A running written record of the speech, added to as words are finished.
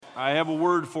I have a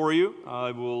word for you.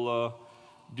 I will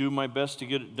do my best to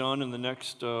get it done in the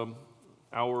next hour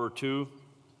or two.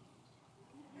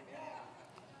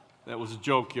 That was a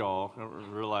joke, y'all.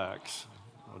 Relax.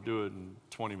 I'll do it in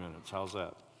 20 minutes. How's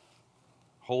that?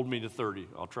 Hold me to 30.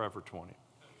 I'll try for 20.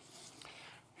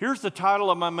 Here's the title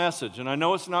of my message, and I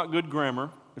know it's not good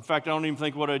grammar. In fact, I don't even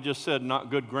think what I just said, not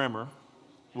good grammar,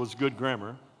 was good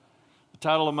grammar. The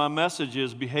title of my message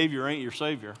is Behavior Ain't Your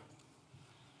Savior.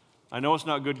 I know it's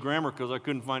not good grammar because I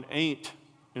couldn't find ain't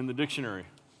in the dictionary.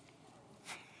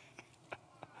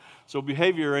 So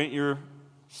behavior ain't your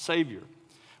savior.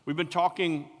 We've been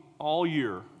talking all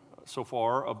year so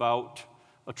far about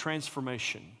a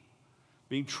transformation,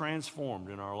 being transformed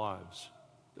in our lives,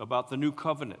 about the new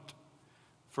covenant.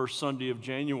 First Sunday of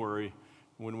January,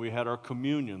 when we had our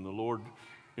communion, the Lord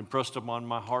impressed upon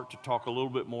my heart to talk a little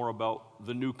bit more about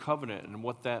the new covenant and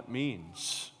what that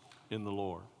means in the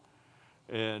Lord.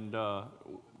 And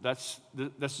this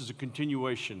is a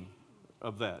continuation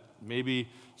of that. Maybe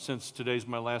since today's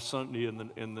my last Sunday in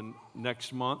the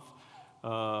next month,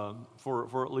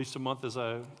 for at least a month as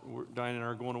Diane and I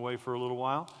are going away for a little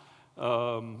while,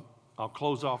 I'll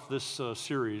close off this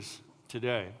series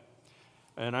today.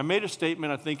 And I made a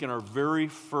statement, I think, in our very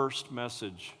first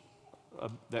message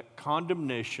that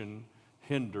condemnation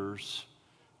hinders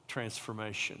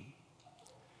transformation.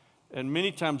 And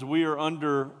many times we are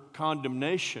under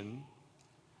condemnation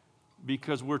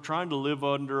because we're trying to live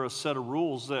under a set of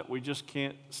rules that we just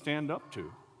can't stand up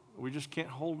to. We just can't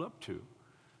hold up to.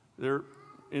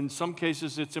 In some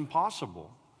cases, it's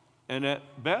impossible, and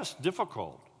at best,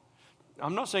 difficult.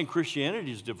 I'm not saying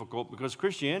Christianity is difficult, because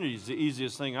Christianity is the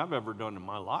easiest thing I've ever done in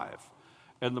my life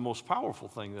and the most powerful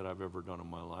thing that I've ever done in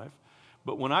my life.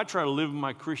 But when I try to live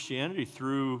my Christianity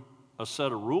through a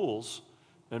set of rules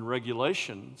and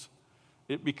regulations,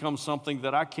 it becomes something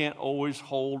that I can't always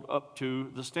hold up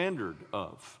to the standard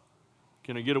of.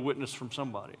 Can I get a witness from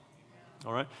somebody?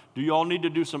 All right. Do you all need to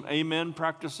do some amen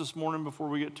practice this morning before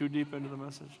we get too deep into the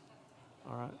message?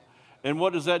 All right. And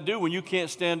what does that do? When you can't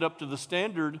stand up to the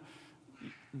standard,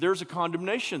 there's a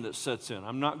condemnation that sets in.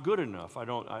 I'm not good enough. I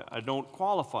don't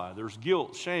qualify. There's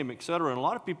guilt, shame, etc. And a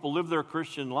lot of people live their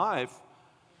Christian life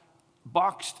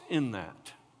boxed in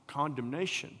that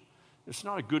condemnation. It's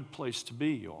not a good place to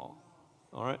be, y'all.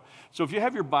 All right. So if you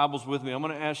have your Bibles with me, I'm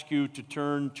going to ask you to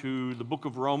turn to the book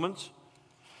of Romans.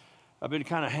 I've been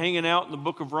kind of hanging out in the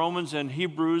book of Romans and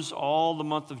Hebrews all the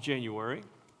month of January.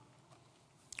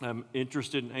 I'm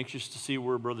interested and anxious to see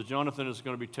where Brother Jonathan is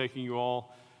going to be taking you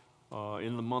all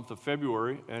in the month of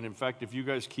February. And in fact, if you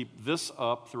guys keep this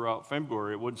up throughout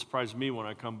February, it wouldn't surprise me when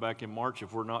I come back in March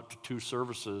if we're not to 2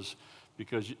 services,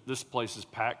 because this place is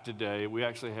packed today. We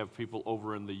actually have people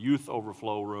over in the youth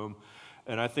overflow room,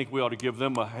 and I think we ought to give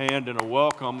them a hand and a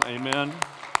welcome. Amen.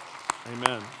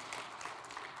 Amen.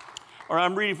 All right,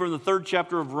 I'm reading from the 3rd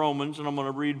chapter of Romans, and I'm going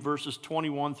to read verses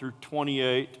 21 through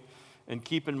 28. And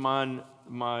keep in mind,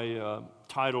 my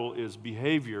title is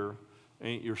Behavior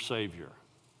Ain't Your Savior.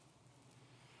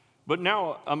 But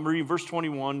now, I'm reading verse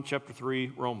 21, chapter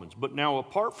 3, Romans. But now,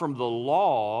 apart from the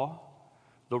law,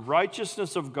 the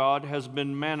righteousness of God has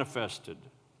been manifested,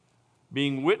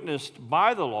 being witnessed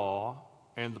by the law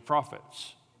and the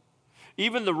prophets.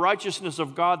 Even the righteousness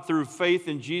of God through faith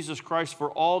in Jesus Christ for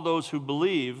all those who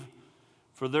believe,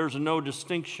 for there's no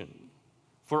distinction.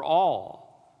 For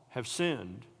all have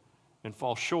sinned and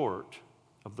fall short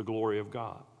of the glory of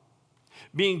God,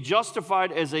 being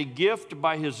justified as a gift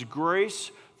by his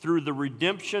grace through the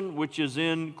redemption which is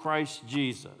in Christ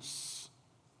Jesus,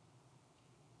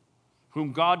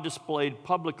 whom God displayed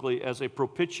publicly as a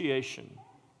propitiation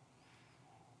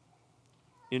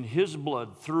in his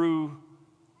blood through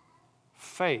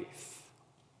faith.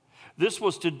 This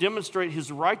was to demonstrate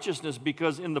his righteousness,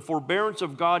 because in the forbearance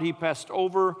of God he passed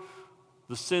over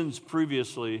the sins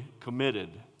previously committed.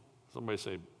 Somebody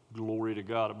say, glory to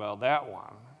God about that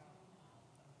one.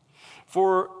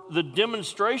 For the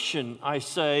demonstration, I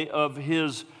say, of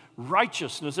his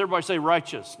righteousness. Everybody say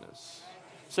righteousness.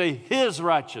 Say his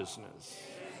righteousness.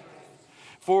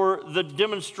 For the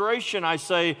demonstration, I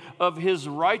say, of his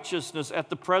righteousness at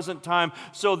the present time,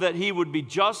 so that he would be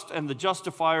just and the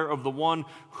justifier of the one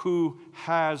who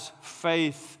has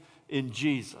faith in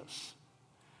Jesus.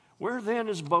 Where then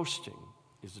is boasting?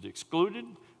 Is it excluded?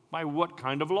 By what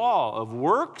kind of law? Of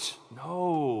works?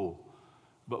 No,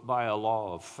 but by a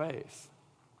law of faith.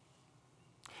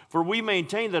 For we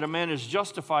maintain that a man is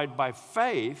justified by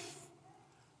faith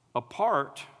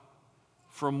apart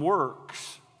from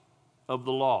works of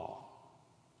the law.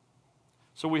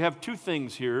 So we have 2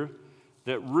 things here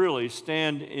that really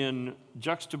stand in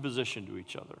juxtaposition to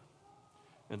each other.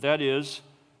 And that is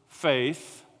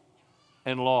faith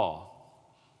and law.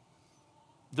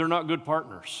 They're not good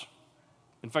partners.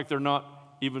 In fact, they're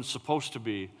not even supposed to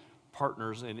be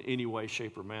partners in any way,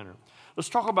 shape, or manner. Let's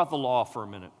talk about the law for a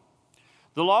minute.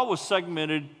 The law was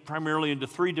segmented primarily into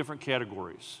three different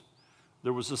categories.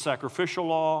 There was the sacrificial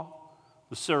law,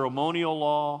 the ceremonial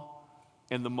law,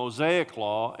 and the Mosaic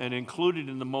law, and included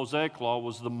in the Mosaic law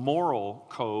was the moral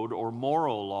code or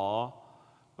moral law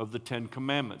of the Ten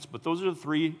Commandments. But those are the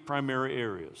three primary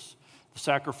areas. The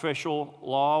sacrificial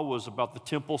law was about the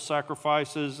temple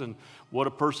sacrifices and what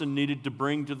a person needed to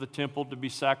bring to the temple to be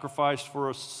sacrificed for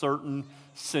a certain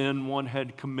sin one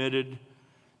had committed.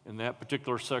 And that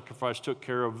particular sacrifice took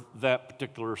care of that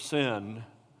particular sin.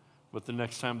 But the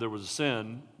next time there was a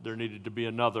sin, there needed to be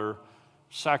another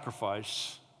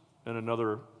sacrifice and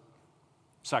another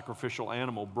sacrificial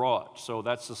animal brought. So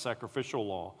that's the sacrificial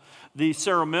law. The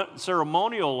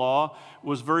ceremonial law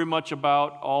was very much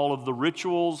about all of the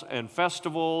rituals and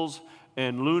festivals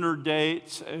and lunar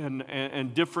dates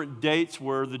and different dates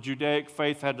where the Judaic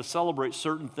faith had to celebrate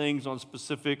certain things on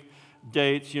specific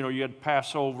dates. You know, you had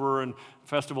Passover and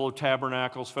Festival of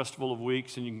Tabernacles, Festival of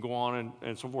Weeks, and you can go on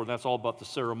and so forth. That's all about the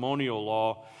ceremonial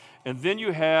law. And then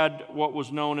you had what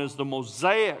was known as the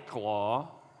Mosaic law,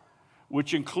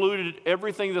 which included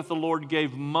everything that the Lord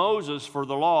gave Moses for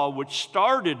the law, which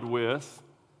started with,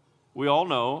 we all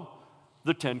know,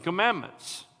 the Ten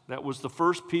Commandments. That was the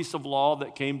first piece of law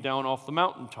that came down off the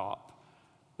mountaintop.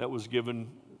 That was given,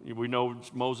 we know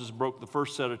Moses broke the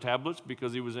first set of tablets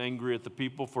because he was angry at the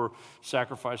people for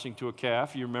sacrificing to a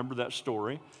calf. You remember that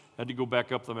story. Had to go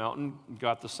back up the mountain,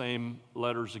 got the same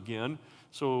letters again.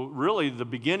 So really the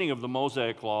beginning of the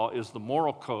Mosaic law is the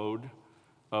moral code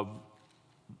of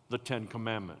the Ten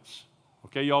Commandments.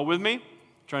 Okay, y'all with me?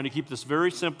 Trying to keep this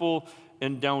very simple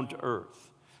and down to earth.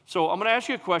 So I'm going to ask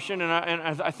you a question,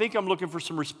 and I think I'm looking for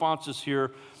some responses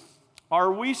here.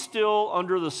 Are we still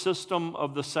under the system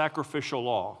of the sacrificial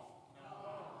law? No.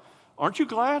 Aren't you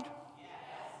glad? Yes.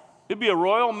 It'd be a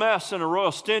royal mess and a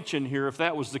royal stench in here if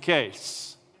that was the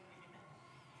case.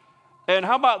 And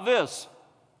how about this?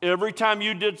 Every time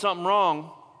you did something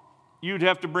wrong, you'd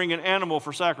have to bring an animal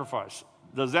for sacrifice.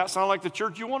 Does that sound like the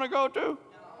church you want to go to? No.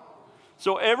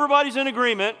 So everybody's in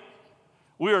agreement.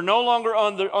 We are no longer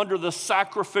under the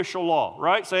sacrificial law,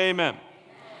 right? Say amen.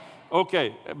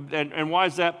 Okay, and why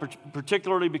is that?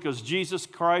 Particularly because Jesus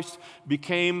Christ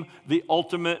became the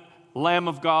ultimate Lamb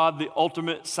of God, the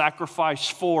ultimate sacrifice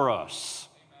for us.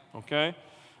 Okay?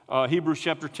 Hebrews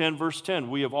chapter 10, verse 10.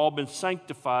 We have all been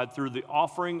sanctified through the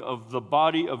offering of the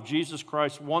body of Jesus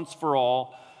Christ once for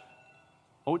all.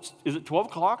 Oh, is it 12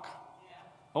 o'clock?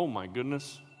 Oh, my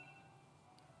goodness.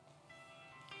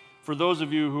 For those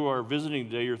of you who are visiting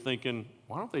today, you're thinking,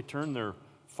 why don't they turn their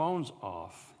phones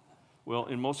off? Well,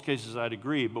 in most cases, I'd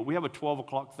agree, but we have a 12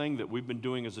 o'clock thing that we've been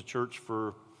doing as a church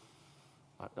for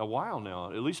a while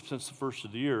now, at least since the first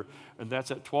of the year, and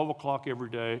that's at 12 o'clock every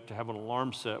day to have an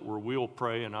alarm set where we'll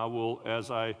pray, and I will,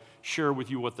 as I share with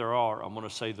you what there are, I'm going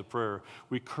to say the prayer.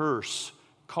 We curse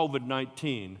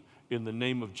COVID-19 in the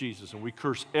name of Jesus, and we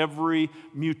curse every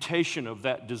mutation of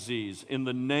that disease in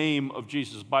the name of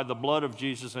Jesus, by the blood of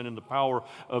Jesus and in the power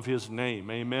of his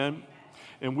name, amen?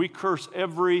 And we curse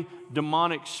every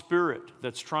demonic spirit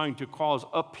that's trying to cause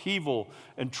upheaval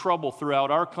and trouble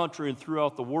throughout our country and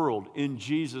throughout the world. In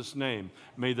Jesus' name,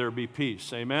 may there be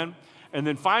peace, amen? And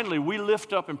then finally, we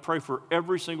lift up and pray for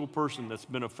every single person that's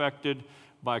been affected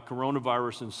by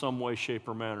coronavirus in some way, shape,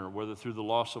 or manner, whether through the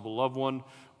loss of a loved one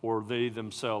or they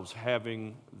themselves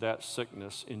having that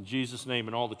sickness. In Jesus' name,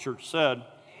 and all the church said,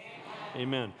 amen.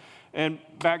 Amen. And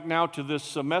back now to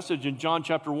this message in John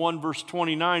chapter 1, verse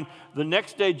 29. The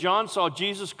next day John saw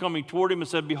Jesus coming toward him and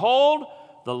said, "Behold,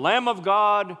 the Lamb of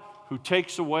God who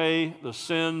takes away the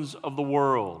sins of the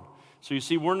world." So you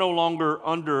see, we're no longer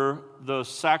under the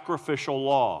sacrificial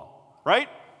law, right?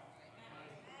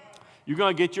 You're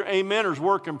going to get your ameners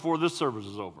working before this service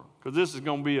is over, because this is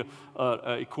going to be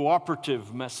a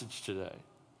cooperative message today.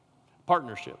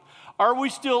 Partnership. Are we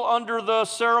still under the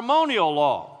ceremonial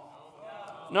law?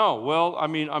 No. Well, I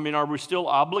mean, are we still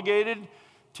obligated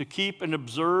to keep and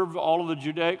observe all of the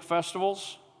Judaic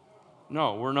festivals?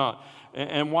 No, we're not.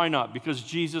 And why not? Because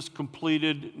Jesus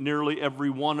completed nearly every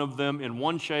one of them in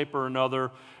one shape or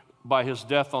another by his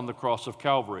death on the cross of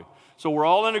Calvary. So we're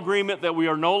all in agreement that we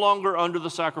are no longer under the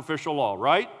sacrificial law,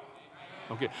 right?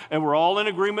 Okay. And we're all in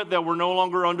agreement that we're no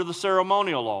longer under the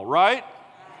ceremonial law, right?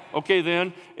 Okay,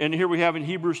 then, and here we have in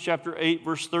Hebrews chapter 8,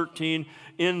 verse 13,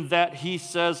 in that he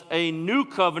says, a new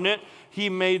covenant, he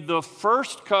made the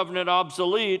first covenant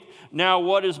obsolete. Now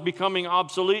what is becoming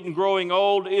obsolete and growing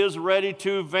old is ready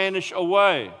to vanish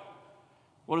away.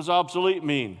 What does obsolete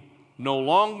mean? No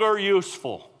longer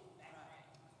useful.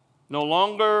 No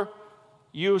longer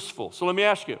useful. So let me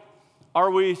ask you,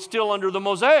 are we still under the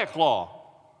Mosaic law?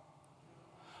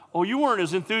 Oh, you weren't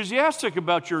as enthusiastic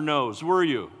about your nose, were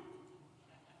you?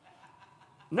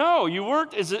 No, you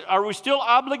weren't. Are we still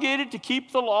obligated to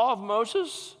keep the law of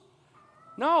Moses?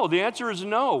 No, the answer is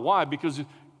no. Why? Because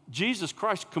Jesus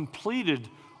Christ completed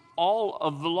all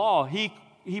of the law. He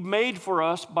made for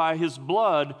us by his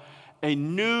blood a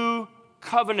new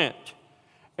covenant.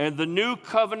 And the new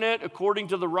covenant, according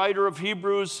to the writer of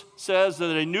Hebrews, says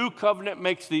that a new covenant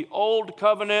makes the old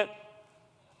covenant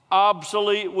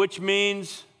obsolete, which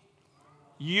means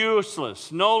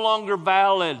useless, no longer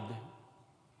valid.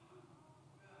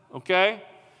 Okay?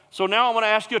 So now I want to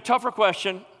ask you a tougher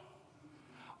question.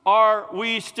 Are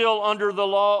we still under the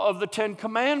law of the Ten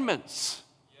Commandments?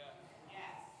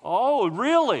 Oh,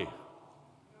 really?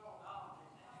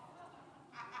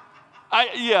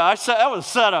 I said that was a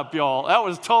setup, y'all. That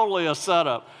was totally a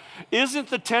setup. Isn't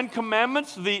the Ten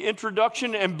Commandments the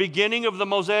introduction and beginning of the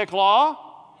Mosaic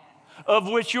Law, of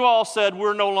which you all said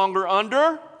we're no longer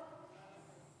under?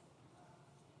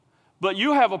 But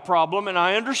you have a problem, and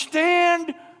I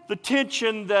understand the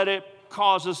tension that it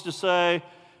causes to say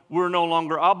we're no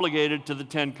longer obligated to the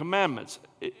Ten Commandments.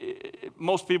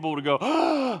 Most people would go,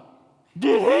 oh,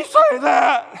 did he say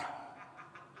that?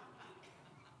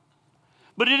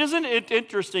 But isn't it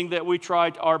interesting that we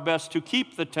tried our best to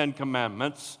keep the Ten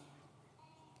Commandments,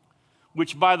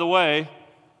 which, by the way,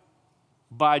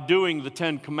 by doing the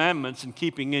Ten Commandments and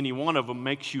keeping any one of them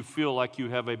makes you feel like you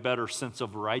have a better sense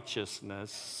of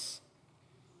righteousness.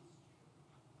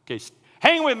 Okay,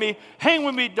 hang with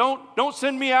me. Don't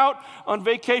send me out on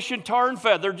vacation tar and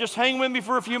feather. Just hang with me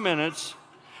for a few minutes.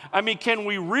 I mean, can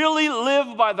we really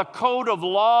live by the code of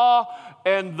law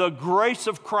and the grace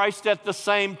of Christ at the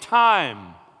same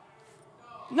time?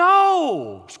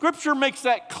 No. Scripture makes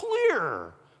that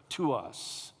clear to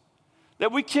us,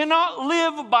 that we cannot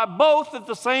live by both at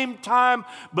the same time,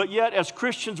 but yet as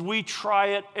Christians we try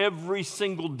it every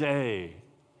single day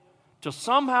to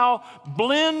somehow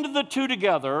blend the two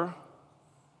together,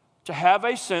 to have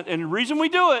a sense, and the reason we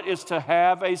do it is to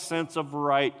have a sense of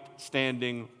right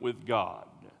standing with God.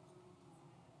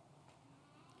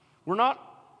 We're not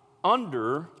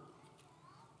under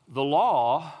the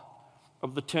law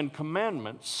of the Ten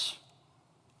Commandments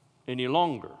any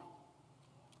longer.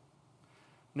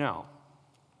 Now,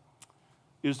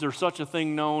 is there such a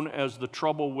thing known as the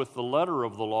trouble with the letter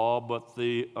of the law, but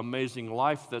the amazing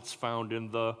life that's found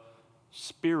in the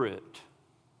spirit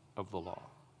of the law?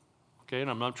 Okay, and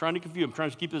I'm not trying to confuse. I'm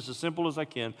trying to keep this as simple as I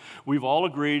can. We've all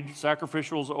agreed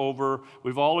sacrificial is over.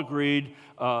 We've all agreed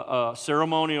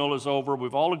ceremonial is over.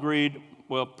 We've all agreed,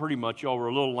 well, pretty much. Y'all were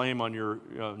a little lame on your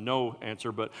no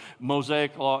answer, but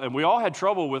Mosaic law. And we all had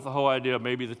trouble with the whole idea of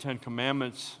maybe the Ten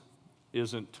Commandments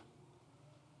isn't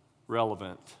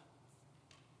relevant.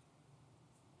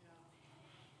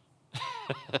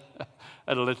 I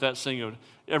had to let that sing.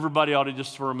 Everybody ought to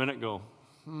just for a minute go,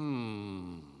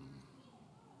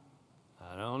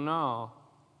 I don't know.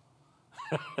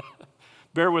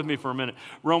 Bear with me for a minute.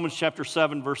 Romans chapter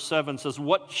 7, verse 7 says,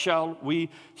 what shall we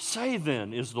say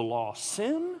then? Is the law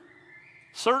sin?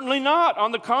 Certainly not.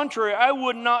 On the contrary, I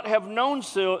would not have known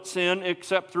sin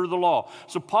except through the law.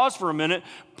 So pause for a minute.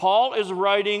 Paul is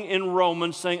writing in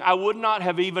Romans saying, I would not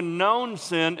have even known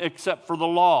sin except for the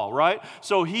law, right?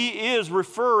 So he is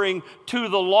referring to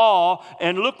the law,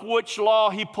 and look which law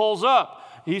he pulls up.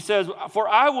 He says, for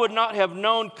I would not have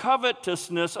known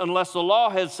covetousness unless the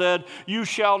law had said, you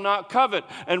shall not covet.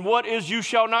 And what is you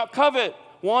shall not covet?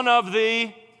 One of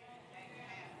the...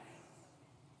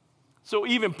 So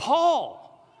even Paul,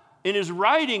 in his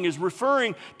writing, is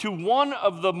referring to one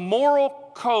of the moral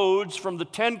codes from the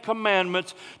Ten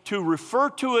Commandments to refer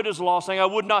to it as law, saying, I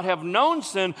would not have known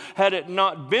sin had it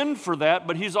not been for that.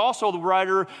 But he's also the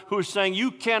writer who is saying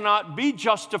you cannot be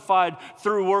justified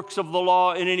through works of the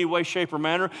law in any way, shape, or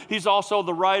manner. He's also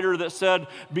the writer that said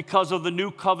because of the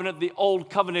new covenant, the old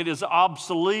covenant is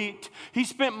obsolete. He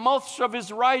spent most of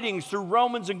his writings through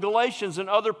Romans and Galatians and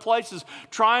other places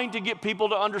trying to get people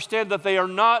to understand that they are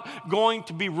not going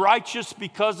to be righteous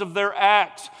because of their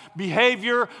acts.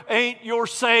 Behavior ain't your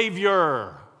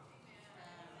Savior,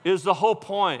 is the whole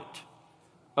point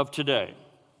of today.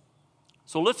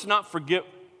 So let's not forget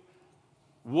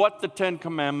what the Ten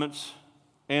Commandments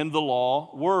and the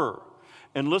law were.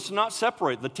 And let's not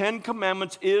separate. The Ten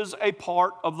Commandments is a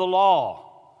part of the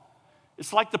law.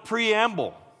 It's like the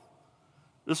preamble.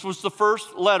 This was the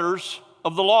first letters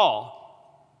of the law.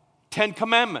 Ten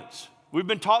Commandments. We've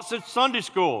been taught since Sunday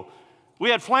school. We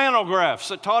had flannel graphs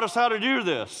that taught us how to do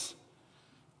this.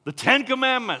 The Ten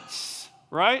Commandments,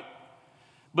 right?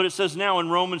 But it says now in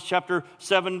Romans chapter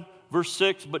 7, verse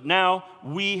 6, but now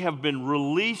we have been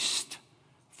released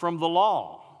from the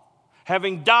law,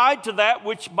 having died to that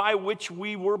by which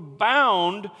we were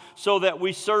bound, so that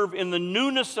we serve in the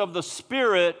newness of the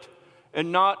Spirit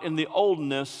and not in the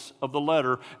oldness of the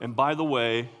letter. And by the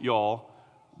way, y'all,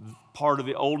 part of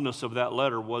the oldness of that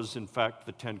letter was, in fact,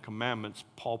 the Ten Commandments.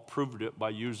 Paul proved it by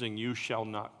using "you shall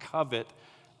not covet"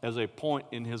 as a point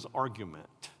in his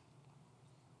argument.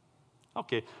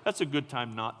 Okay, that's a good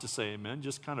time not to say amen.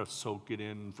 Just kind of soak it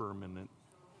in for a minute.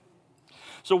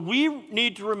 So we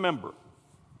need to remember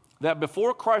that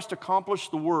before Christ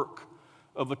accomplished the work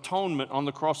of atonement on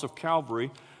the cross of Calvary,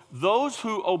 those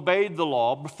who obeyed the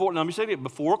law,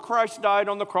 before Christ died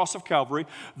on the cross of Calvary,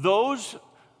 those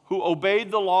who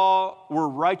obeyed the law were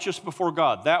righteous before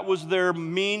God. That was their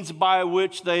means by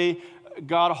which they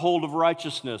got a hold of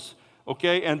righteousness.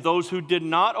 Okay, and those who did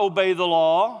not obey the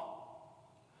law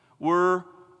were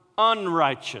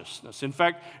unrighteousness. In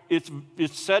fact, it's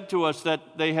said to us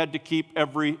that they had to keep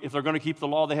if they're going to keep the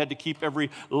law, they had to keep every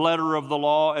letter of the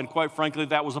law, and quite frankly,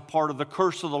 that was a part of the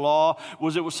curse of the law,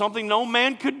 it was something no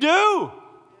man could do,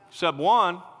 except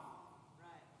one,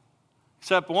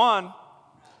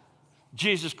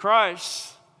 Jesus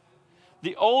Christ.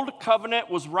 The old covenant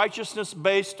was righteousness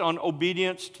based on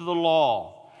obedience to the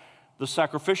law, the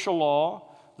sacrificial law,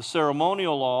 the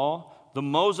ceremonial law, the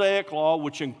Mosaic law,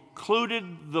 which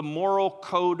included the moral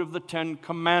code of the Ten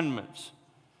Commandments.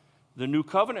 The new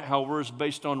covenant, however, is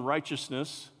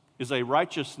a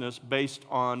righteousness based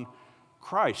on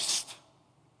Christ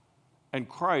and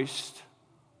Christ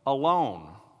alone.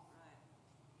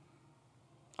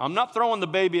 I'm not throwing the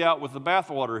baby out with the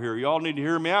bathwater here. Y'all need to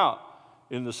hear me out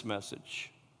in this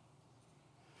message.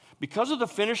 Because of the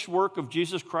finished work of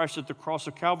Jesus Christ at the cross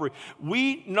of Calvary,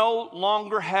 we no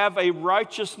longer have a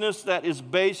righteousness that is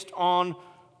based on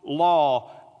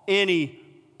law, any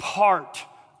part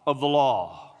of the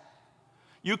law.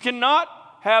 You cannot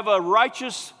have a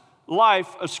righteous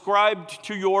life ascribed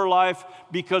to your life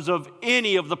because of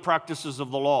any of the practices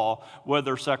of the law,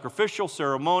 whether sacrificial,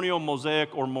 ceremonial,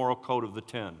 Mosaic, or moral code of the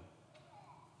 10.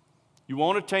 You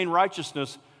won't attain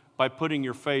righteousness by putting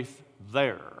your faith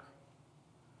there,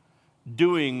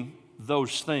 doing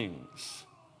those things.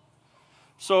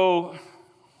 So,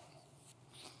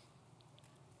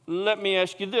 let me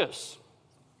ask you this.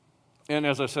 And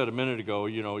as I said a minute ago,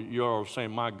 you're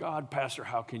saying, my God, Pastor,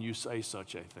 how can you say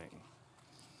such a thing?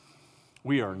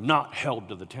 We are not held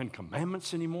to the Ten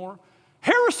Commandments anymore.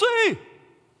 Heresy!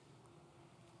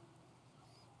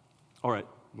 All right,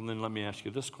 well then let me ask you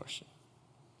this question.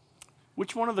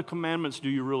 Which one of the commandments do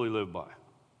you really live by?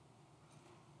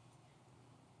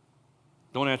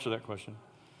 Don't answer that question.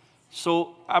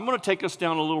 So I'm going to take us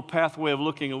down a little pathway of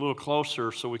looking a little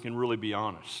closer so we can really be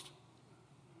honest.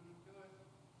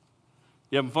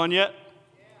 You having fun yet?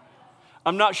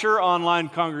 I'm not sure, online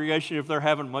congregation, if they're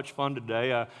having much fun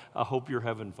today. I hope you're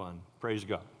having fun. Praise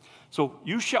God. So,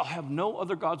 you shall have no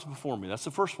other gods before me. That's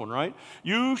the first one, right?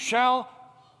 You shall,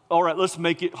 all right, let's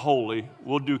make it holy.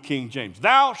 We'll do King James.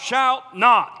 Thou shalt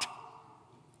not.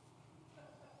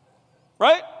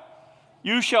 Right?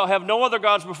 You shall have no other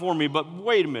gods before me. But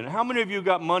wait a minute. How many of you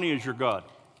got money as your God?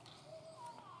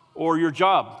 Or your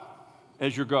job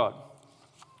as your God?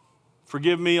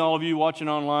 Forgive me, all of you watching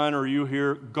online or you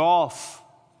here, golf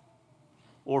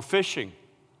or fishing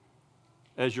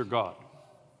as your God.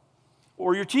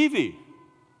 Or your TV.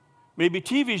 Maybe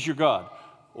TV's your God.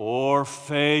 Or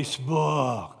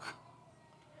Facebook.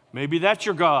 Maybe that's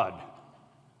your God.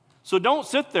 So don't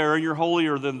sit there in your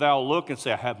holier than thou look and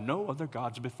say, I have no other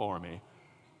gods before me,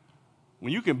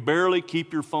 when you can barely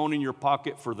keep your phone in your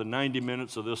pocket for the 90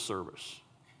 minutes of this service.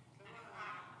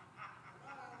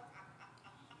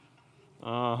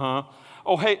 Uh-huh.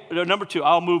 Oh, hey, number 2,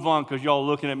 I'll move on because y'all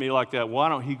looking at me like that. Why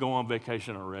don't he go on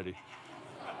vacation already?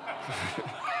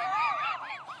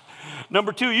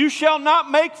 Number 2, you shall not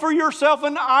make for yourself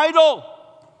an idol.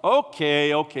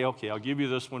 Okay. I'll give you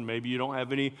this one. Maybe you don't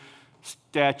have any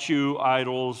statue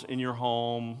idols in your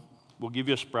home. We'll give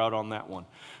you a sprout on that one.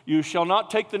 You shall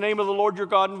not take the name of the Lord your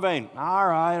God in vain. All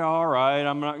right.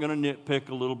 I'm not going to nitpick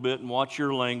a little bit and watch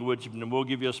your language, and we'll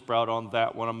give you a sprout on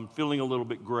that one. I'm feeling a little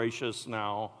bit gracious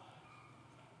now.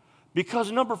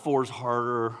 Because number 4 is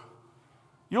harder.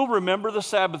 You'll remember the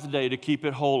Sabbath day to keep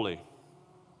it holy.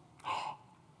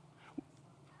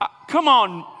 Come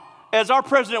on, as our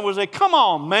president would say, come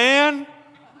on, man.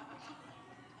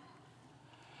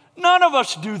 None of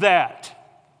us do that.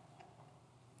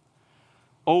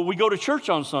 Oh, we go to church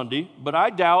on Sunday, but I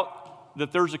doubt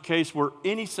that there's a case where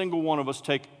any single one of us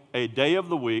take a day of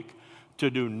the week to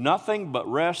do nothing but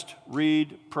rest,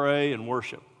 read, pray, and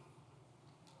worship.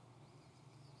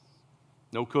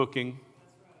 no cooking,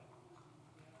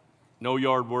 no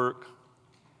yard work,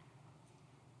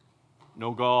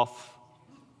 no golf.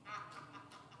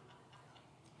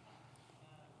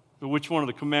 But which one of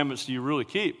the commandments do you really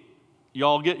keep?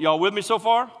 Y'all with me so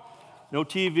far? No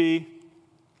TV.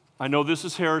 I know this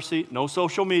is heresy. No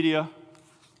social media.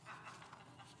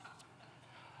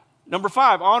 Number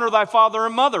 5, honor thy father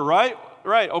and mother, right?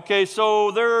 Right, okay,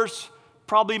 so there's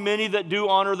probably many that do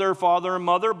honor their father and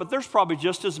mother, but there's probably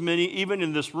just as many, even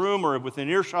in this room or within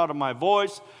earshot of my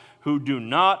voice, who do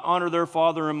not honor their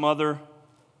father and mother.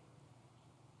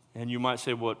 And you might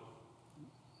say, well,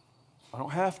 I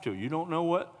don't have to. You don't know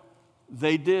what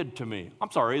they did to me.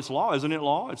 I'm sorry, it's law, isn't it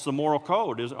law? It's the moral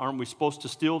code. Aren't we supposed to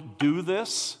still do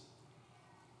this?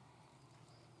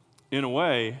 In a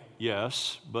way,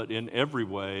 yes, but in every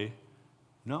way,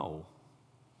 no.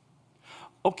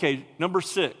 Okay, number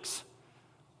 6.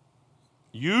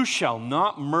 You shall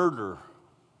not murder.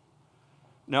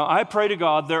 Now, I pray to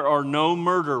God there are no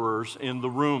murderers in the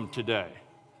room today.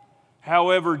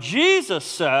 However, Jesus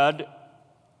said,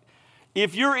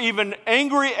 if you're even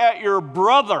angry at your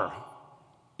brother,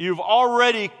 you've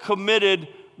already committed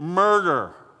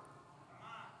murder.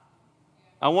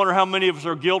 I wonder how many of us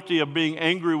are guilty of being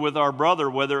angry with our brother,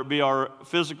 whether it be our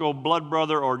physical blood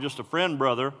brother or just a friend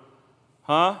brother.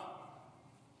 Huh?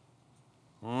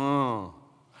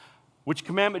 Which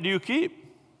commandment do you keep?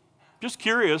 Just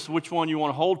curious which one you want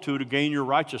to hold to gain your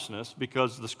righteousness,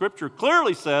 because the scripture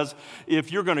clearly says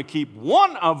if you're going to keep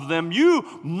one of them,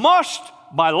 you must,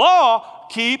 by law,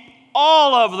 keep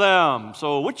all of them.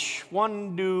 So which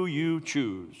one do you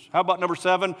choose? How about number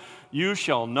 7? You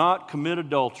shall not commit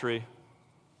adultery.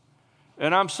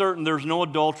 And I'm certain there's no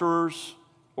adulterers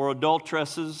or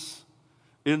adulteresses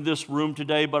in this room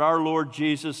today, but our Lord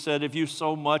Jesus said, if you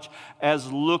so much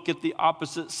as look at the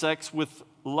opposite sex with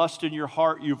lust in your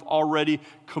heart, you've already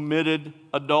committed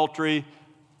adultery.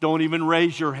 Don't even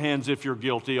raise your hands if you're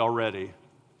guilty already.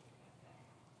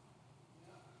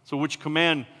 So which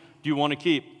command do you want to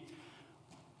keep?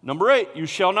 Number 8, you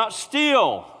shall not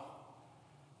steal.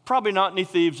 Probably not any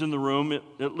thieves in the room,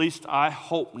 at least I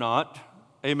hope not.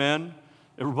 Amen.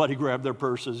 Everybody grab their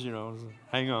purses,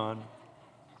 hang on.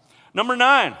 Number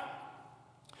 9,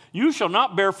 you shall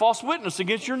not bear false witness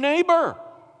against your neighbor.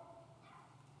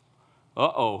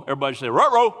 Uh-oh. Everybody say,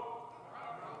 ruh-roh.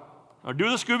 Or do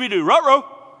the Scooby-Doo, ruh-roh.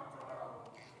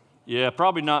 Yeah,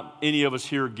 probably not any of us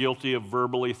here guilty of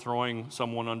verbally throwing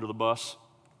someone under the bus.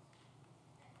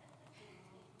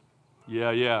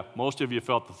 Yeah. Most of you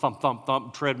felt the thump, thump,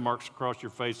 thump, tread marks across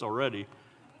your face already.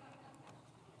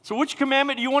 So which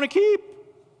commandment do you want to keep?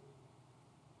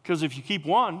 Because if you keep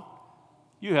one,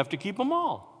 you have to keep them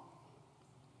all.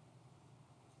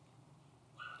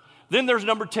 Then there's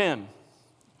number 10.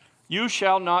 You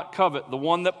shall not covet, the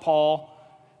one that Paul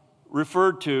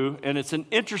referred to, and it's an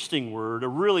interesting word, a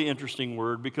really interesting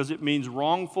word, because it means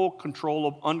wrongful,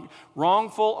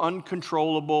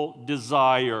 uncontrollable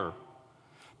desire.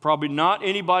 Probably not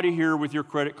anybody here with your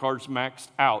credit cards maxed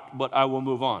out, but I will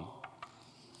move on.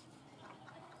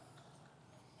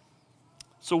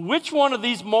 So which one of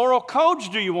these moral codes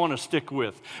do you want to stick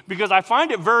with? Because I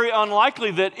find it very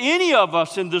unlikely that any of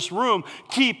us in this room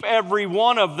keep every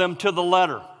one of them to the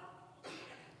letter.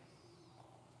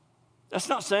 That's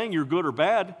not saying you're good or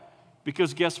bad,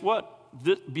 because guess what?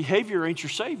 The behavior ain't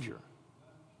your savior.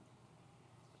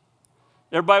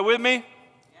 Everybody with me?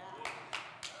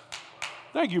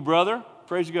 Thank you, brother.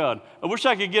 Praise God. I wish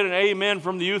I could get an amen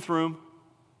from the youth room.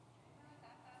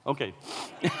 Okay.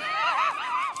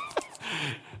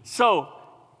 So,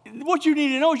 what you need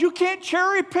to know is you can't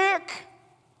cherry pick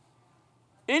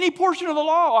any portion of the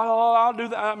law. I'll do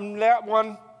that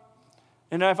one.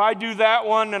 And if I do that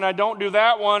one and I don't do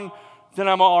that one, then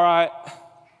I'm all right.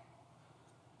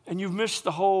 And you've missed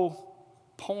the whole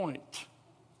point.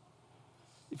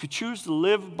 If you choose to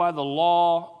live by the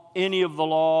law, any of the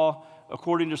law,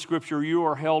 according to Scripture, you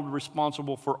are held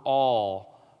responsible for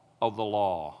all of the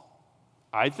law.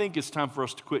 I think it's time for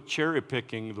us to quit cherry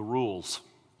picking the rules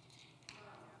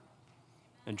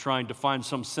and trying to find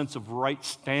some sense of right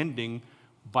standing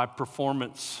by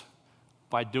performance,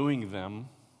 by doing them,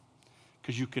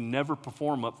 because you can never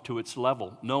perform up to its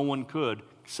level. No one could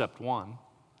except one.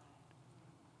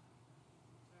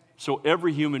 So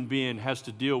every human being has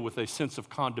to deal with a sense of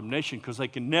condemnation because they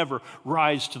can never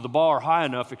rise to the bar high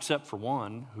enough except for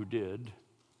one who did.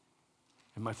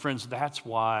 And my friends, that's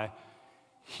why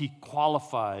he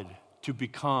qualified to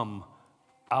become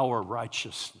our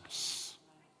righteousness.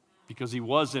 Because he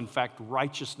was, in fact,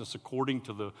 righteousness according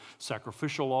to the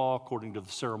sacrificial law, according to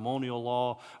the ceremonial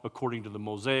law, according to the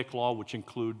Mosaic law, which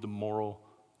include the moral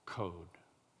code.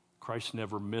 Christ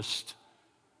never missed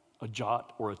a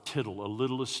jot or a tittle, a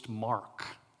littlest mark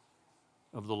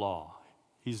of the law.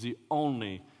 He's the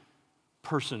only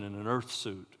person in an earth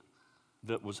suit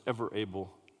that was ever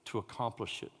able to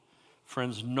accomplish it.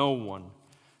 Friends, no one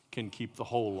can keep the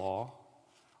whole law.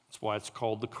 That's why it's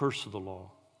called the curse of the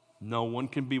law. No one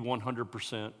can be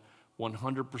 100%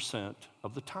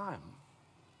 of the time.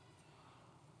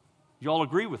 You all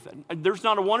agree with that? There's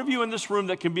not a one of you in this room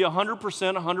that can be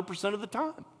 100% of the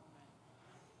time.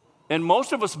 And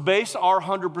most of us base our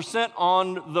 100%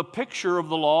 on the picture of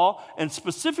the law, and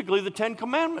specifically the Ten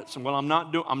Commandments. Well, I'm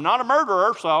not a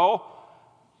murderer, so,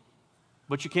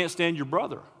 but you can't stand your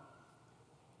brother.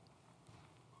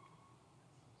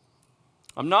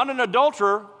 I'm not an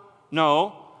adulterer,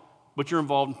 no, but you're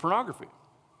involved in pornography.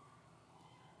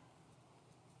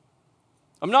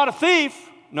 I'm not a thief,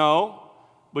 no,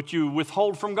 but you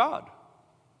withhold from God.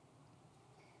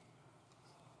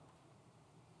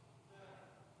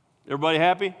 Everybody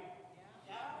happy?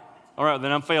 All right,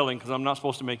 then I'm failing because I'm not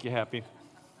supposed to make you happy.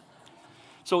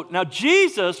 So now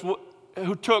Jesus,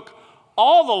 who took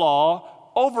all the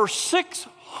law, over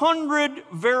 600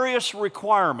 various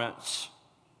requirements,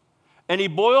 and he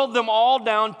boiled them all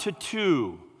down to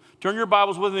 2. Turn your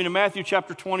Bibles with me to Matthew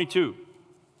chapter 22.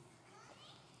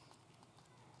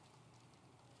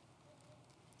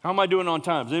 How am I doing on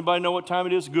time? Does anybody know what time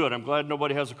it is? Good. I'm glad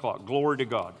nobody has a clock. Glory to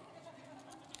God.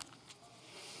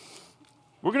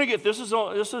 We're going to get, this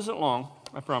isn't long,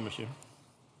 I promise you,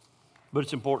 but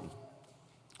it's important.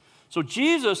 So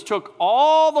Jesus took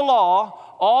all the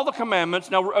law, all the commandments.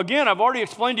 Now, again, I've already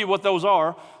explained to you what those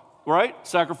are, right?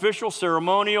 Sacrificial,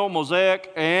 ceremonial,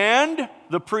 Mosaic, and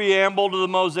the preamble to the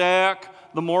Mosaic,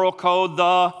 the moral code,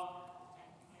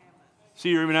 see,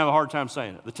 you're even having a hard time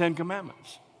saying it, the Ten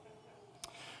Commandments.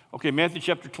 Okay, Matthew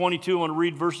chapter 22, I want to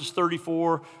read verses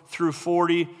 34 through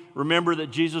 40. Remember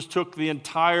that Jesus took the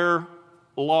entire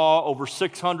law, over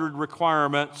 600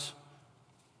 requirements,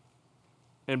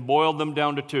 and boiled them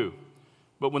down to 2.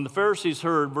 But when the Pharisees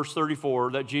heard, verse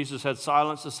 34, that Jesus had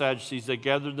silenced the Sadducees, they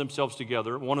gathered themselves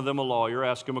together. One of them, a lawyer,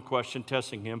 asked him a question,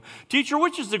 testing him. Teacher,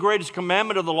 which is the greatest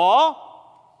commandment of the law?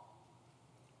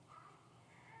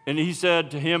 And he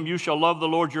said to him, you shall love the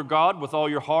Lord your God with all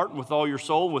your heart, and with all your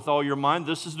soul, with all your mind.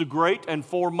 This is the great and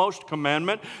foremost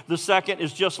commandment. The second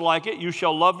is just like it. You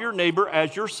shall love your neighbor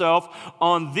as yourself.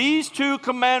 On these 2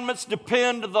 commandments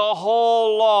depend the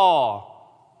whole law.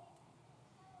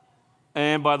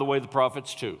 And by the way, the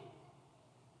prophets too.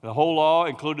 The whole law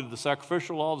included the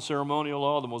sacrificial law, the ceremonial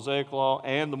law, the Mosaic law,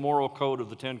 and the moral code of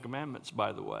the Ten Commandments,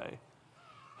 by the way.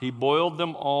 He boiled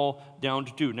them all down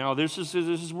to 2. Now, this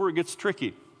is where it gets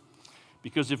tricky.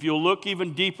 Because if you'll look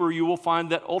even deeper, you will find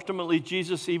that ultimately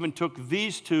Jesus even took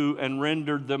these 2 and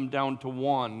rendered them down to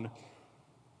 1.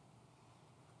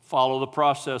 Follow the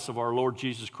process of our Lord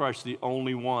Jesus Christ, the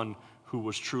only one who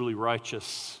was truly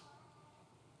righteous.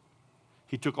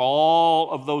 He took all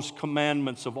of those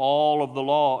commandments of all of the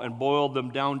law and boiled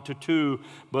them down to 2.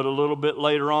 But a little bit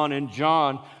later on in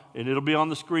John, and it'll be on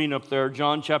the screen up there,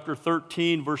 John chapter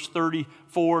 13, verse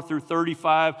 34 through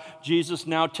 35, Jesus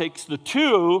now takes the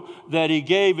 2 that he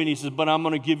gave and he says, but I'm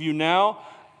going to give you now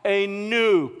a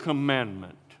new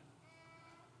commandment,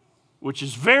 which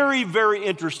is very, very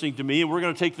interesting to me, and we're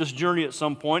going to take this journey at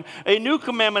some point. A new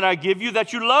commandment I give you,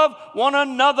 that you love one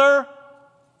another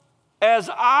as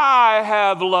I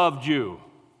have loved you.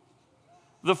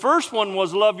 The first one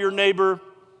was love your neighbor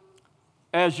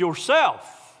as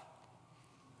yourself.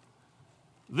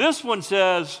 This one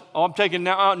says, I'm taking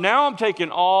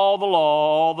all the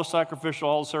law, all the sacrificial,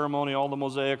 all the ceremony, all the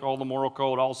Mosaic, all the moral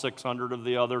code, all 600 of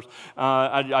the others.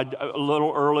 A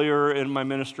little earlier in my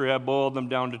ministry, I boiled them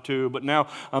down to 2, but now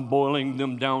I'm boiling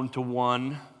them down to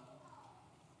 1.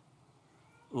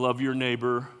 Love your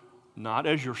neighbor, not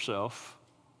as yourself.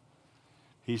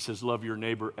 He says, love your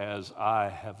neighbor as I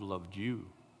have loved you.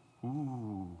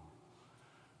 Ooh,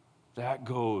 that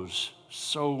goes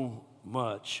so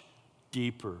much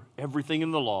deeper. Everything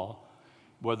in the law,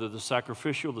 whether the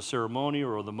sacrificial, the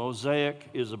ceremonial, or the Mosaic,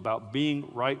 is about being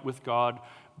right with God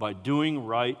by doing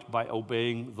right, by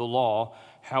obeying the law.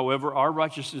 However, our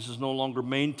righteousness is no longer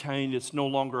maintained. It's no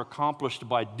longer accomplished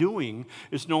by doing.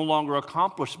 It's no longer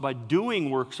accomplished by doing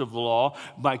works of the law,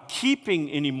 by keeping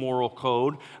any moral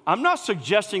code. I'm not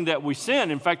suggesting that we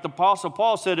sin. In fact, the Apostle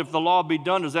Paul said, if the law be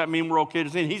done, does that mean we're okay to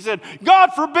sin? He said,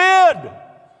 God forbid!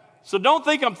 So don't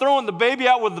think I'm throwing the baby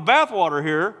out with the bathwater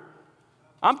here.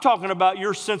 I'm talking about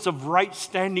your sense of right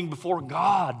standing before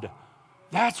God.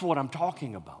 That's what I'm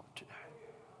talking about today.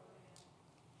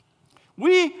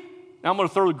 Now I'm going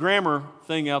to throw the grammar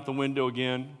thing out the window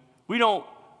again. We don't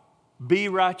be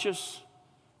righteous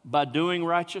by doing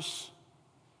righteous.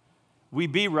 We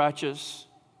be righteous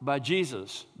by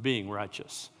Jesus being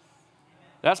righteous.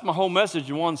 That's my whole message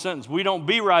in one sentence. We don't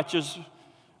be righteous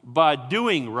by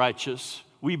doing righteous.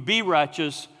 We be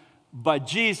righteous by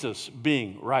Jesus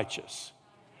being righteous.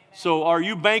 So are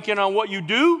you banking on what you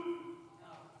do,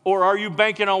 or are you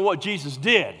banking on what Jesus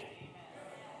did?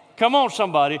 Come on,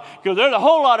 somebody, because there's a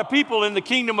whole lot of people in the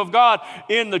kingdom of God,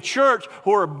 in the church,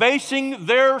 who are basing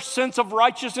their sense of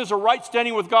righteousness or right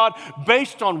standing with God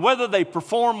based on whether they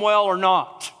perform well or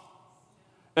not,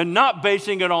 and not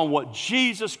basing it on what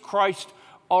Jesus Christ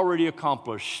already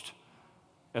accomplished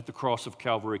at the cross of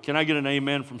Calvary. Can I get an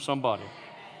amen from somebody?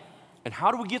 And how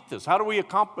do we get this? How do we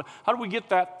accomplish? How do we get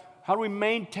that? How do we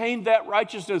maintain that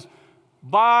righteousness?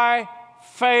 By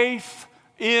faith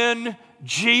in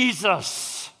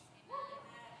Jesus.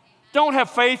 Don't have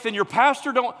faith in your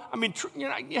pastor.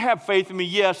 You have faith in me.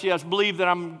 Yes, believe that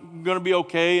I'm going to be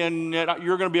okay, and that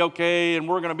you're going to be okay, and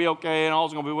we're going to be okay, and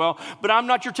all's going to be well. But I'm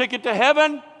not your ticket to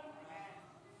heaven.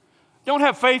 Don't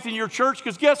have faith in your church,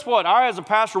 because guess what? I, as a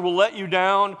pastor, will let you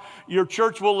down. Your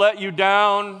church will let you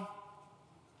down.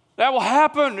 That will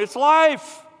happen. It's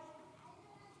life.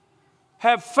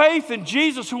 Have faith in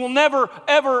Jesus, who will never,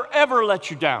 ever, ever let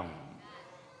you down.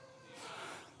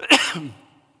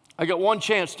 I got one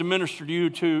chance to minister to you,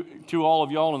 to all of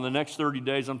y'all in the next 30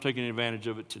 days. I'm taking advantage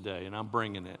of it today, and I'm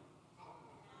bringing it.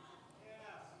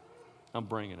 I'm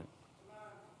bringing it.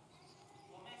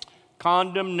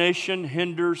 Condemnation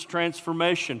hinders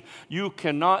transformation. You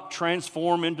cannot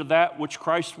transform into that which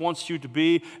Christ wants you to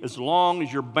be as long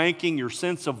as you're banking your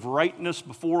sense of rightness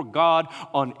before God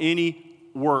on any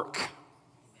work.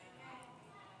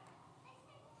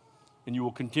 And you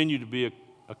will continue to be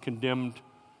a condemned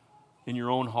in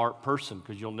your own heart person,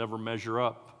 because you'll never measure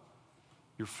up.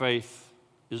 Your faith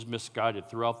is misguided.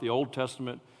 Throughout the Old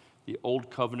Testament, the Old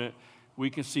Covenant,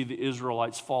 we can see the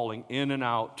Israelites falling in and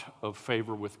out of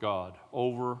favor with God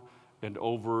over and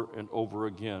over and over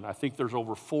again. I think there's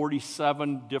over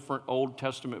 47 different Old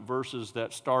Testament verses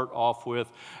that start off with,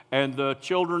 and the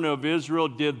children of Israel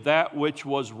did that which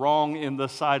was wrong in the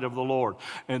sight of the Lord.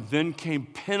 And then came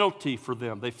penalty for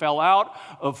them. They fell out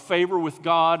of favor with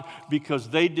God because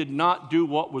they did not do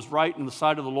what was right in the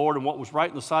sight of the Lord, and what was right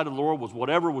in the sight of the Lord was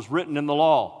whatever was written in the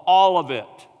law. All of it.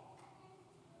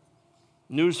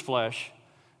 Newsflash,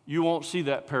 you won't see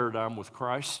that paradigm with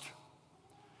Christ.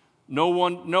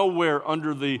 Nowhere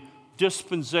under the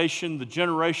dispensation, the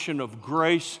generation of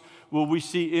grace, will we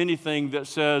see anything that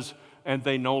says, and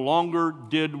they no longer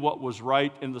did what was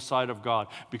right in the sight of God.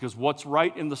 Because what's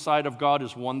right in the sight of God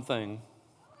is one thing: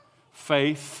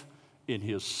 faith in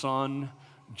His Son,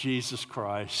 Jesus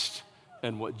Christ,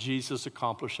 and what Jesus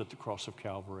accomplished at the cross of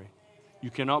Calvary. You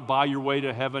cannot buy your way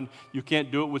to heaven. You can't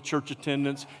do it with church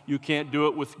attendance. You can't do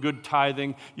it with good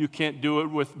tithing. You can't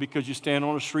do it because you stand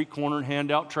on a street corner and hand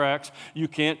out tracts.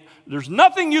 There's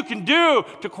nothing you can do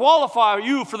to qualify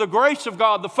you for the grace of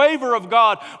God, the favor of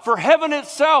God, for heaven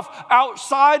itself,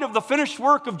 outside of the finished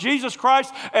work of Jesus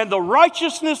Christ and the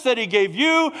righteousness that He gave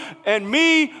you and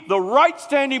me, the right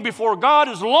standing before God.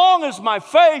 As long as my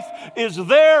faith is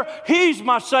there, He's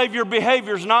my Savior.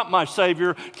 Behavior's not my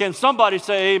Savior. Can somebody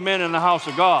say amen in the house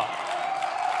of God?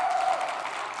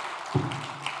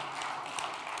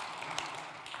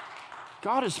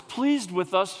 God is pleased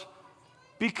with us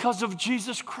because of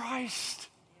Jesus Christ.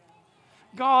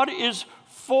 God is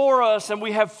for us, and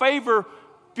we have favor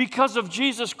because of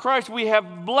Jesus Christ. We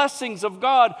have blessings of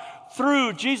God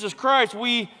through Jesus Christ.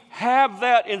 We have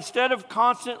that instead of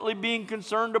constantly being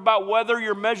concerned about whether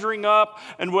you're measuring up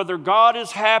and whether God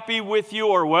is happy with you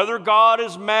or whether God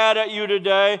is mad at you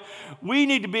today. We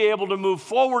need to be able to move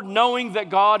forward knowing that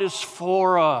God is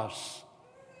for us,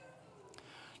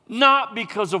 not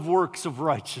because of works of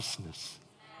righteousness.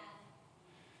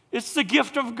 It's the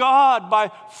gift of God.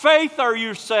 By faith are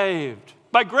you saved.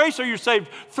 By grace are you saved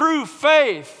through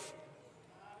faith,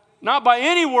 not by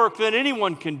any work that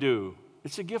anyone can do.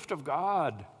 It's a gift of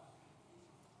God.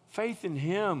 Faith in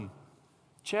Him.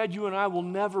 Chad, you and I will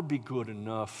never be good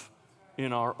enough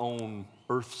in our own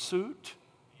earth suit,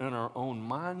 in our own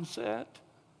mindset.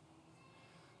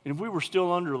 And if we were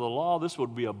still under the law, this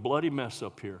would be a bloody mess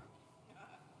up here.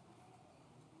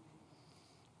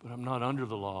 But I'm not under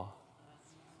the law.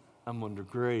 I'm under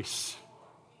grace.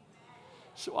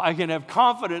 So I can have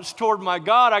confidence toward my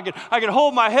God. I can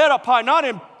hold my head up high, not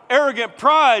in arrogant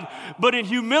pride, but in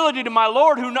humility to my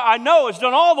Lord, who I know has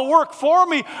done all the work for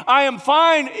me. I am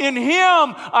fine in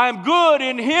Him. I am good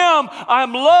in Him. I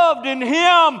am loved in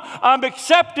Him. I'm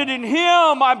accepted in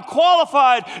Him. I'm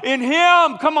qualified in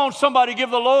Him. Come on, somebody, give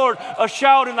the Lord a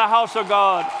shout in the house of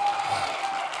God.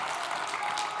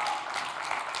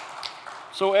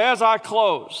 So as I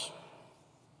close,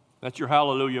 That's your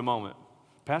hallelujah moment.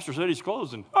 Pastor said he's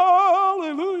closing.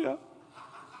 Hallelujah.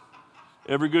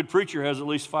 Every good preacher has at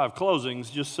least 5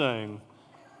 closings, just saying.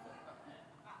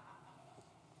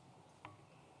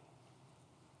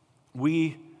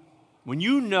 When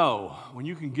you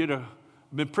can get I've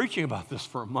been preaching about this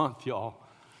for a month, y'all.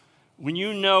 When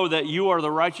you know that you are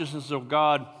the righteousness of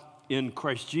God in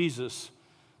Christ Jesus,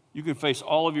 you can face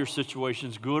all of your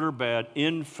situations, good or bad,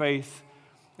 in faith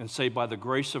and say, by the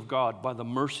grace of God, by the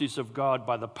mercies of God,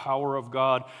 by the power of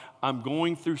God, I'm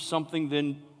going through something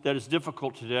then that is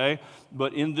difficult today,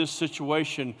 but in this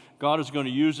situation, God is going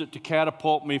to use it to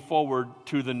catapult me forward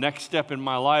to the next step in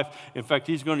my life. In fact,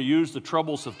 He's going to use the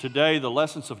troubles of today, the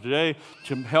lessons of today,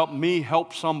 to help me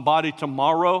help somebody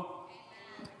tomorrow.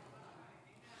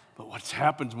 But what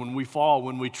happens when we fall,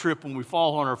 when we trip, when we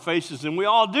fall on our faces, and we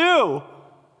all do,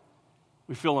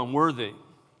 we feel unworthy.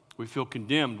 We feel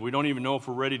condemned. We don't even know if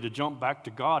we're ready to jump back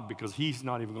to God because He's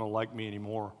not even going to like me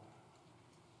anymore.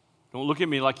 Don't look at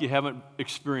me like you haven't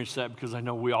experienced that, because I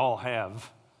know we all have.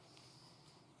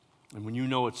 And when you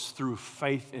know it's through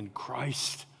faith in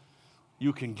Christ,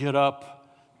 you can get up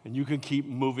and you can keep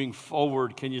moving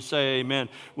forward. Can you say amen?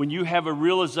 When you have a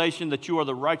realization that you are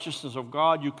the righteousness of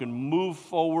God, you can move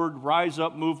forward, rise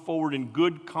up, move forward in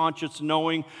good conscience,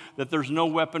 knowing that there's no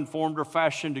weapon formed or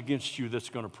fashioned against you that's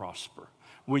going to prosper.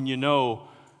 When you know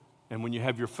and when you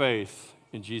have your faith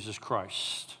in Jesus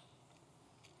Christ,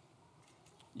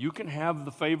 you can have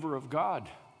the favor of God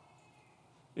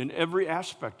in every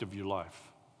aspect of your life.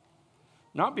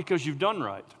 Not because you've done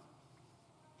right.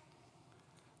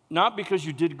 Not because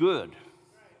you did good.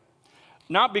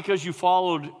 Not because you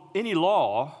followed any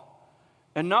law.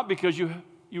 And not because you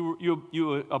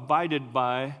abode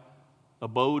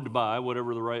by,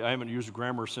 whatever the right, I haven't used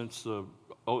grammar since the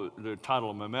title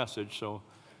of my message, so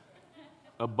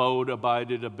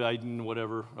abiding,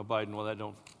 whatever, abiding, well, that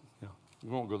don't, we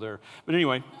won't go there. But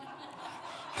anyway,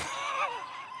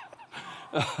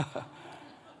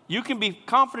 you can be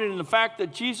confident in the fact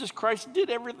that Jesus Christ did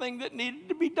everything that needed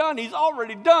to be done. He's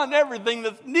already done everything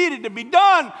that needed to be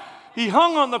done. He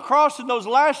hung on the cross in those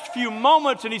last few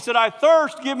moments and He said, I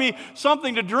thirst, give me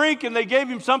something to drink. And they gave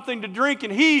Him something to drink.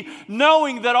 And He,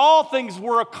 knowing that all things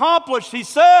were accomplished, He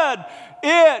said,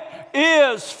 it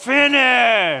is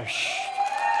finished.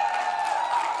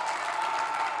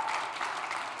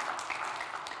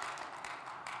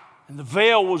 And the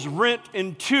veil was rent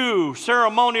in two.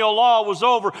 Ceremonial law was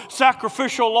over.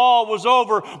 Sacrificial law was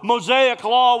over. Mosaic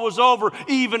law was over.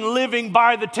 Even living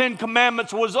by the 10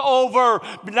 Commandments was over.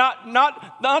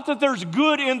 Not that there's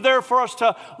good in there for us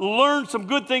to learn some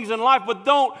good things in life, but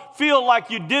don't feel like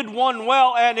you did one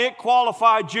well and it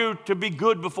qualified you to be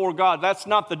good before God. That's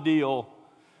not the deal.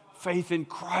 Faith in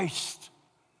Christ.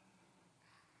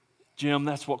 Jim,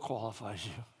 that's what qualifies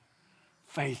you.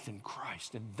 Faith in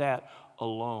Christ, and that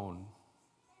alone.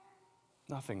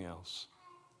 Nothing else.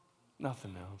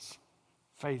 Nothing else.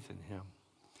 Faith in Him.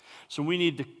 So we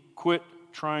need to quit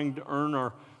trying to earn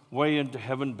our way into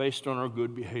heaven based on our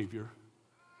good behavior.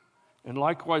 And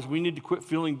likewise, we need to quit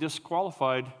feeling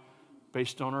disqualified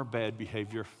based on our bad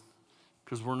behavior,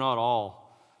 because we're not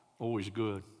all always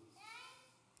good.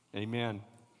 Amen.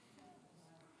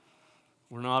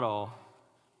 We're not all.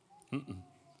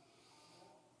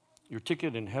 Your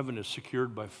ticket in heaven is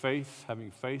secured by faith,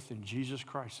 having faith in Jesus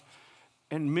Christ.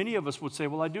 And many of us would say,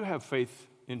 well, I do have faith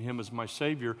in Him as my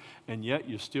Savior, and yet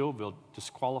you still feel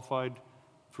disqualified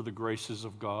for the graces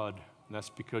of God. And that's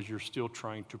because you're still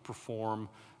trying to perform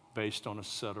based on a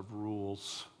set of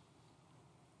rules.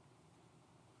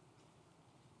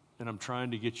 And I'm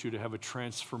trying to get you to have a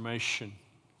transformation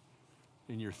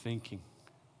in your thinking,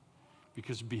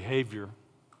 because behavior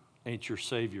ain't your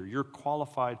Savior. You're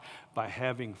qualified by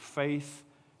having faith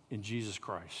in Jesus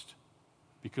Christ.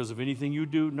 Because of anything you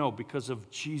do? No, because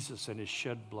of Jesus and His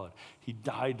shed blood. He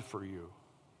died for you.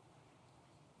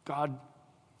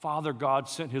 Father God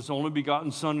sent His only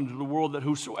begotten Son into the world, that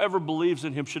whosoever believes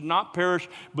in Him should not perish,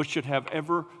 but should have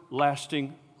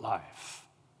everlasting life.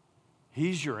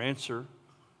 He's your answer,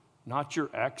 not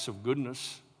your acts of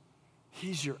goodness.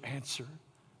 He's your answer.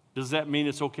 Does that mean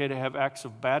it's okay to have acts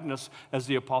of badness, as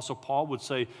the Apostle Paul would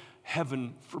say,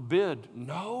 heaven forbid?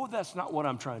 No, that's not what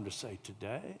I'm trying to say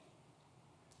today.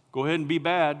 Go ahead and be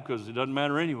bad, because it doesn't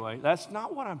matter anyway. That's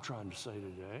not what I'm trying to say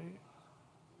today.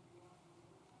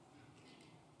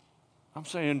 I'm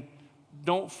saying,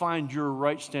 don't find your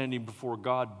right standing before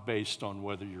God based on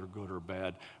whether you're good or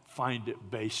bad. Find it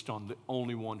based on the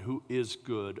only one who is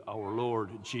good, our Lord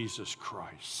Jesus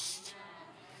Christ.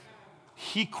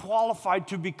 He qualified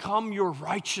to become your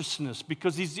righteousness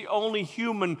because he's the only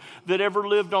human that ever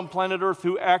lived on planet Earth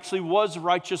who actually was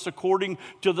righteous according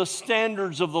to the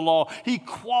standards of the law. He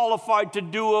qualified to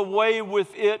do away with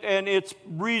it and its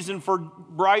reason for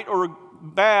right or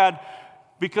bad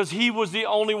because he was the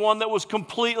only one that was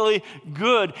completely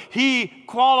good. He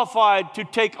qualified to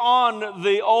take on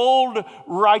the old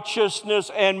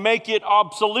righteousness and make it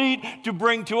obsolete, to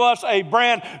bring to us a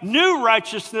brand new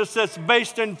righteousness that's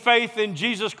based in faith in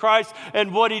Jesus Christ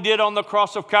and what he did on the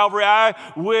cross of Calvary. I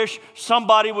wish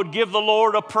somebody would give the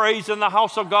Lord a praise in the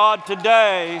house of God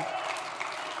today.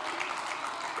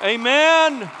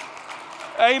 Amen.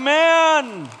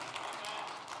 Amen.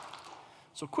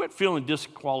 So quit feeling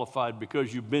disqualified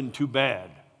because you've been too bad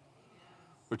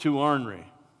or too ornery.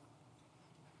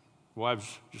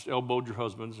 Wives, just elbowed your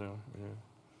husbands.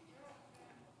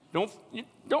 Yeah.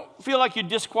 Don't feel like you're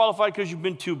disqualified because you've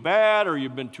been too bad or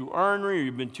you've been too ornery or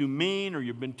you've been too mean or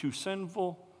you've been too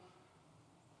sinful.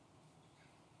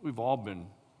 We've all been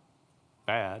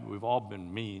bad. We've all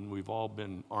been mean. We've all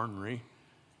been ornery.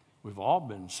 We've all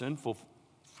been sinful,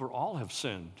 for all have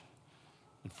sinned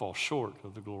and fall short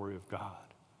of the glory of God.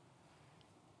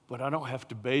 But I don't have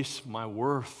to base my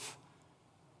worth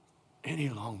any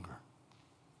longer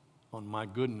on my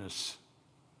goodness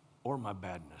or my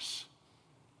badness,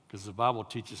 because the Bible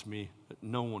teaches me that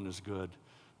no one is good,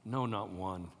 no, not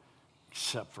one,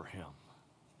 except for him.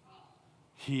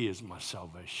 He is my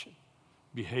salvation.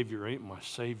 Behavior ain't my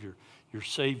Savior. Your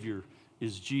Savior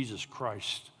is Jesus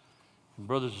Christ. And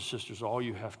brothers and sisters, all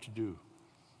you have to do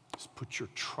is put your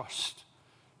trust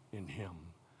in him.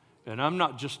 And I'm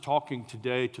not just talking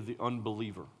today to the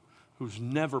unbeliever who's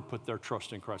never put their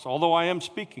trust in Christ, although I am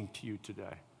speaking to you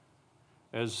today.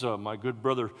 As my good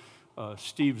brother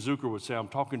Steve Zucker would say, I'm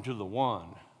talking to the one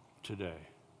today.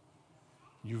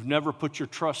 You've never put your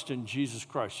trust in Jesus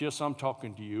Christ. Yes, I'm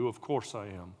talking to you. Of course I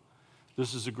am.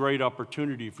 This is a great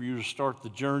opportunity for you to start the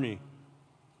journey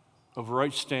of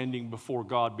right standing before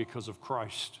God because of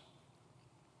Christ.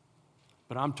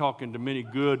 But I'm talking to many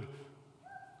good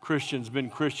Christians,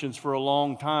 been Christians for a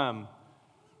long time,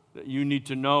 that you need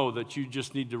to know that you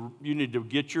need to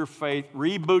get your faith,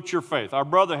 reboot your faith. Our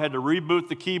brother had to reboot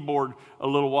the keyboard a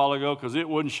little while ago because it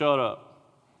wouldn't shut up.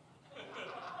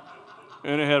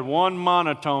 And it had one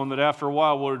monotone that after a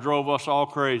while would have drove us all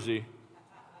crazy.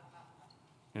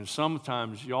 And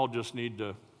sometimes y'all just need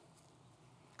to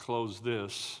close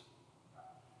this,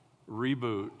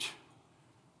 reboot,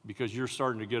 because you're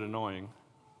starting to get annoying.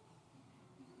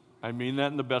 I mean that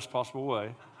in the best possible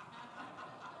way.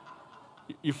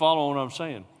 You follow what I'm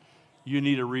saying? You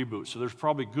need a reboot. So there's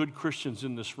probably good Christians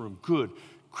in this room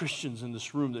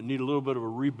that need a little bit of a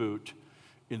reboot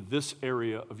in this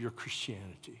area of your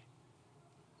Christianity.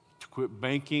 To quit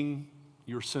banking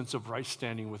your sense of right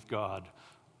standing with God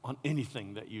on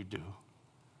anything that you do.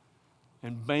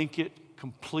 And bank it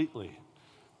completely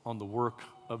on the work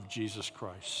of Jesus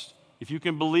Christ. If you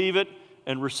can believe it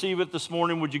and receive it this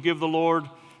morning, would you give the Lord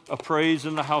a praise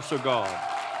in the house of God?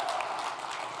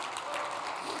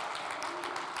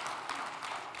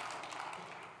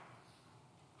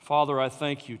 Father, I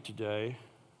thank you today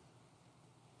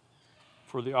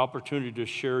for the opportunity to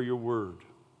share your word.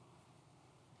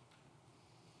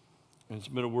 And it's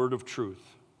been a word of truth.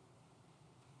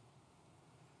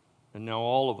 And now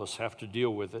all of us have to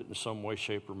deal with it in some way,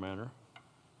 shape, or manner.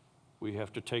 We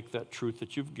have to take that truth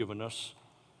that you've given us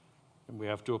and we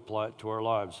have to apply it to our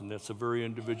lives. And that's a very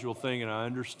individual thing, and I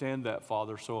understand that,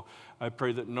 Father. So I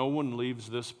pray that no one leaves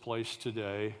this place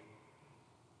today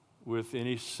with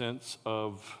any sense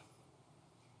of,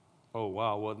 oh,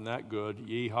 wow, wasn't that good?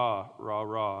 Yee-haw,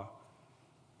 rah-rah.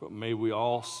 But may we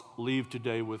all leave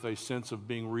today with a sense of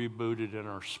being rebooted in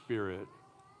our spirit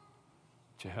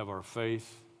to have our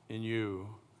faith in you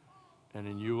and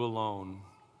in you alone,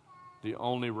 the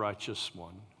only righteous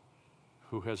one,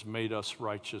 who has made us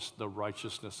righteous, the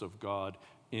righteousness of God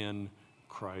in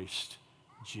Christ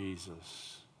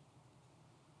Jesus.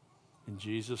 In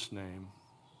Jesus' name,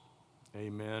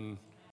 amen.